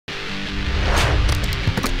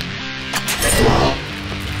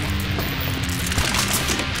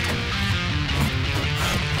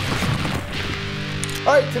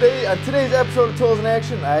right, on today's episode of Tools in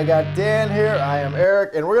Action, I got Dan here, I am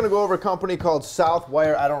Eric, and we're going to go over a company called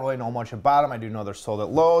Southwire. I don't really know much about them. I do know they're sold at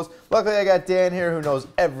Lowe's. Luckily, I got Dan here who knows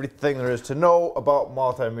everything there is to know about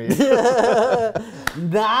multimeter.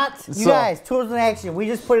 You guys, Tools in Action, we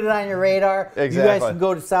just put it on your radar. Exactly. You guys can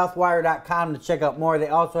go to southwire.com to check out more. They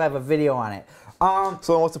also have a video on it.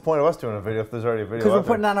 So what's the point of us doing a video if there's already a video? Because we're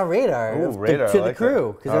putting on a radar, to the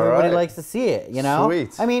crew, because everybody likes to see it, you know?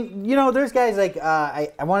 Sweet. I mean, you know, there's guys like, I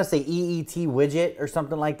want to say EET Widget or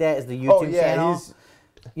something like that is the YouTube channel.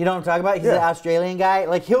 You know what I'm talking about? He's an Australian guy.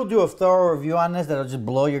 Like, he'll do a thorough review on this that'll just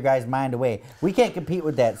blow your guys' mind away. We can't compete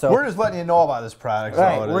with that. So we're just letting you know about this product.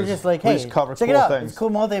 Right. We're just like, hey, check cool it out. Things. It's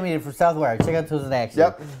cool multimeter from Southwire. Check out Tools in Action.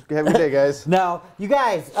 Yep. Have a good day, guys. Now, you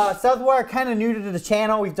guys, Southwire kind of new to the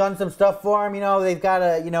channel. We've done some stuff for them. You know, they've got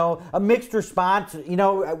a mixed response. You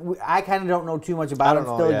know, I kind of don't know too much about them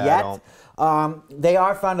still yet. They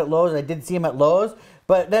are found at Lowe's. I did see them at Lowe's.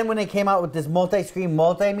 But then when they came out with this multi-screen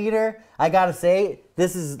multimeter, I gotta say,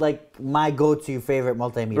 this is like my go-to favorite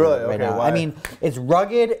multimeter right now. Why? I mean, it's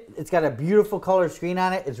rugged, it's got a beautiful color screen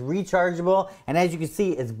on it, it's rechargeable, and as you can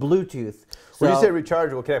see, it's Bluetooth. So, when you say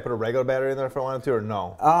rechargeable, can I put a regular battery in there if I wanted to, or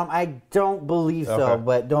no? I don't believe so,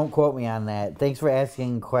 but don't quote me on that. Thanks for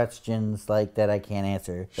asking questions like that I can't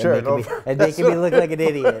answer. Sure. And making me look like an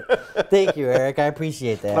idiot. Thank you, Eric. I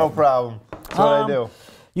appreciate that. No problem. That's what I do.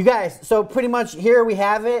 You guys, so pretty much here we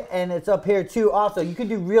have it, and it's up here too. Also, you can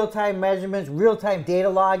do real-time measurements, real-time data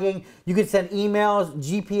logging. You can send emails,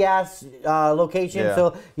 GPS location. Yeah.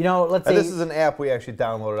 So, you know, let's say... this is an app we actually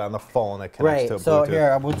downloaded on the phone that connects to Bluetooth. So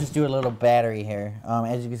here, we'll just do a little battery here.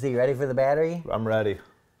 As you can see, you ready for the battery? I'm ready.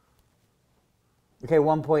 Okay,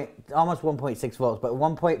 almost 1.6 volts, but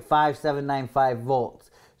 1.5795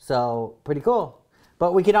 volts. So, pretty cool.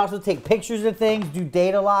 But we can also take pictures of things, do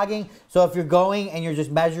data logging. So if you're going and you're just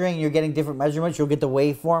measuring, you're getting different measurements, you'll get the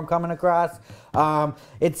waveform coming across.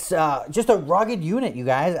 It's just a rugged unit, you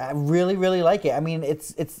guys. I really, really like it. I mean,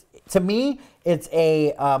 to me, it's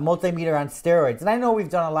a multimeter on steroids. And I know we've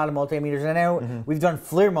done a lot of multimeters. And I know we've done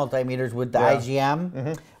FLIR multimeters with the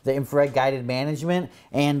IGM, the infrared guided management.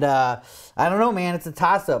 And I don't know, man, it's a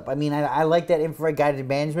toss-up. I mean, I like that infrared guided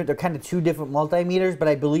management. They're kind of two different multimeters, but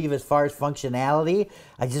I believe as far as functionality,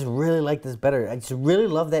 I just really like this better. I just really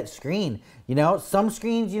love that screen. You know, some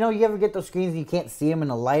screens, you know, you ever get those screens and you can't see them in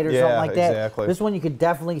the light or something like that? Exactly. This one you could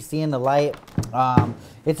definitely see in the light.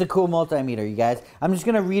 It's a cool multimeter, you guys. I'm just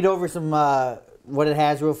going to read over some what it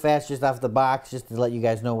has real fast just off the box just to let you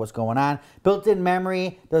guys know what's going on. Built-in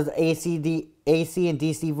memory, does AC and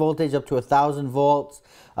DC voltage up to 1,000 volts.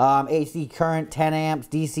 AC current 10 amps,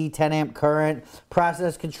 DC 10 amp current.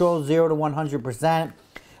 Process control 0 to 100%.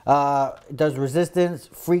 It does resistance,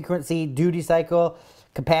 frequency, duty cycle,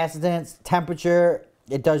 capacitance, temperature.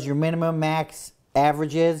 It does your minimum, max,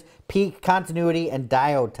 averages, peak, continuity, and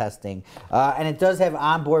diode testing. And it does have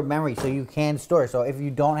onboard memory, so you can store. So if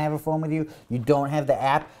you don't have a phone with you, you don't have the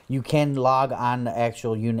app, you can log on the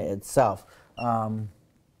actual unit itself.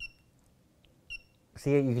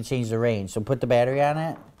 See, you can change the range. So put the battery on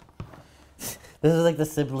it. This is like the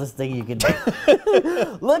simplest thing you can do.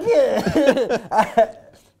 Look at it.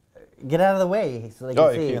 Get out of the way so they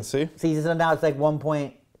can see. You can't see? See, so now it's like 1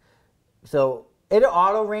 point. So it'll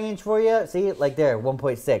auto range for you. See, like there,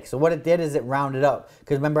 1.6. So what it did is it rounded up.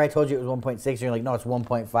 Because remember I told you it was 1.6. And you're like, no, it's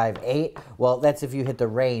 1.58. Well, that's if you hit the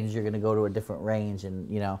range, you're going to go to a different range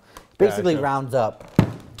and, you know, basically rounds up.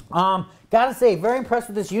 Gotta say, very impressed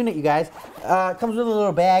with this unit, you guys. Comes with a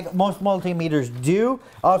little bag. Most multimeters do.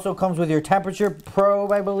 Also comes with your temperature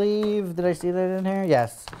probe, I believe. Did I see that in here?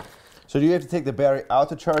 Yes. So do you have to take the battery out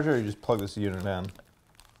the charger, or you just plug this unit in?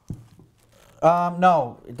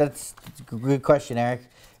 No, that's a good question, Eric.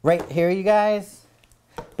 Right here, you guys.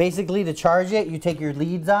 Basically, to charge it, you take your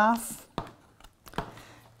leads off.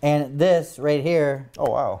 And this right here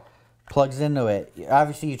plugs into it.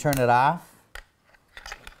 Obviously, you turn it off.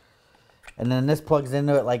 And then this plugs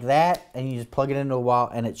into it like that, and you just plug it into a wall,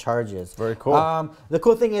 and it charges. Very cool. The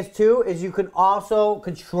cool thing is, too, is you can also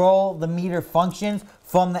control the meter functions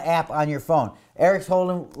from the app on your phone. Eric's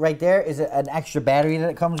holding right there is an extra battery that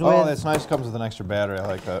it comes with. Oh, that's nice. It comes with an extra battery. I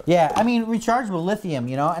like that. Yeah, I mean, rechargeable lithium,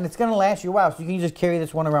 you know, and it's going to last you a while. So you can just carry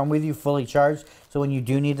this one around with you fully charged. So when you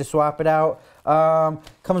do need to swap it out,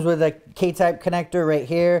 comes with a K-type connector right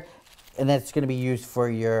here, and that's going to be used for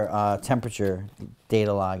your temperature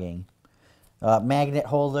data logging. Magnet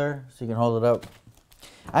holder, so you can hold it up.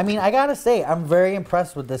 I mean, I gotta say, I'm very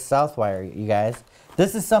impressed with this Southwire, you guys.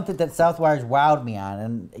 This is something that Southwire's wowed me on,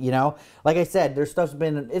 and you know, like I said, their stuff's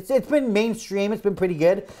been it's been mainstream, it's been pretty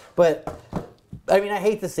good, but I mean, I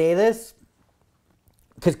hate to say this,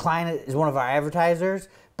 because Klein is one of our advertisers,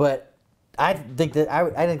 but I think that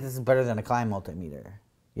I think this is better than a Klein multimeter.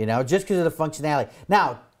 You know, just because of the functionality.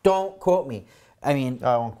 Now, don't quote me. I mean,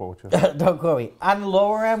 I won't quote you. Don't quote me. On the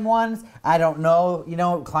lower end ones, I don't know. You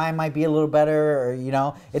know, Klein might be a little better, or you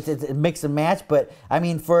know, it's a mix and match. But I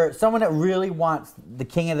mean, for someone that really wants the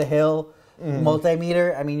king of the hill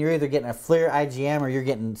multimeter, I mean, you're either getting a FLIR IGM or you're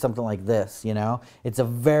getting something like this. You know, it's a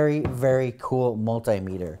very, very cool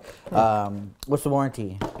multimeter. What's the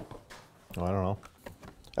warranty? Oh, I don't know.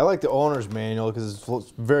 I like the owner's manual because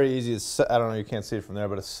it's very easy to set. I don't know, you can't see it from there,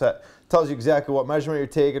 but it's set. Tells you exactly what measurement you're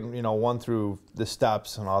taking, you know, 1 through the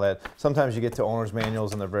steps and all that. Sometimes you get to owner's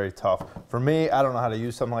manuals and they're very tough. For me, I don't know how to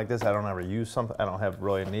use something like this. I don't ever use something. I don't have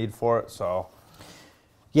really a need for it, so.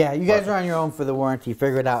 Yeah, you guys are on your own for the warranty.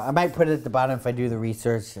 Figure it out. I might put it at the bottom if I do the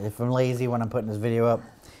research. If I'm lazy when I'm putting this video up,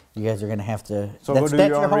 you guys are going to have to. So that's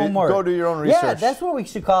your homework. Go do your own research. Yeah, that's what we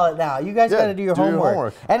should call it now. You guys got to do your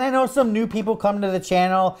homework. And I know some new people come to the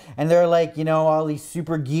channel and they're like, you know, all these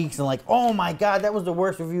super geeks and like, oh my God, that was the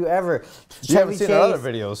worst review ever. You haven't seen our other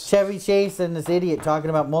videos. Chevy Chase and this idiot talking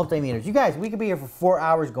about multimeters. You guys, we could be here for 4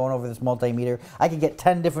 hours going over this multimeter. I could get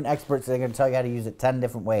 10 different experts that are going to tell you how to use it 10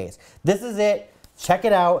 different ways. This is it. Check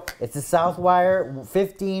it out. It's the Southwire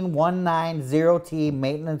 15190T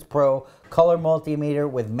Maintenance Pro color multimeter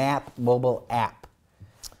with MApp mobile app.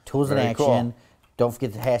 Tools in action. Cool. Don't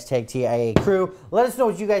forget the hashtag TIA crew. Let us know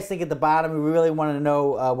what you guys think at the bottom. We really want to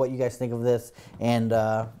know what you guys think of this, and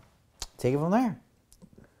take it from there.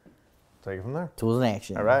 Take it from there. Tools in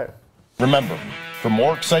action. All right. Remember, for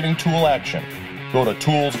more exciting tool action, go to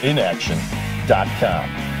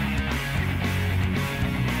toolsinaction.com.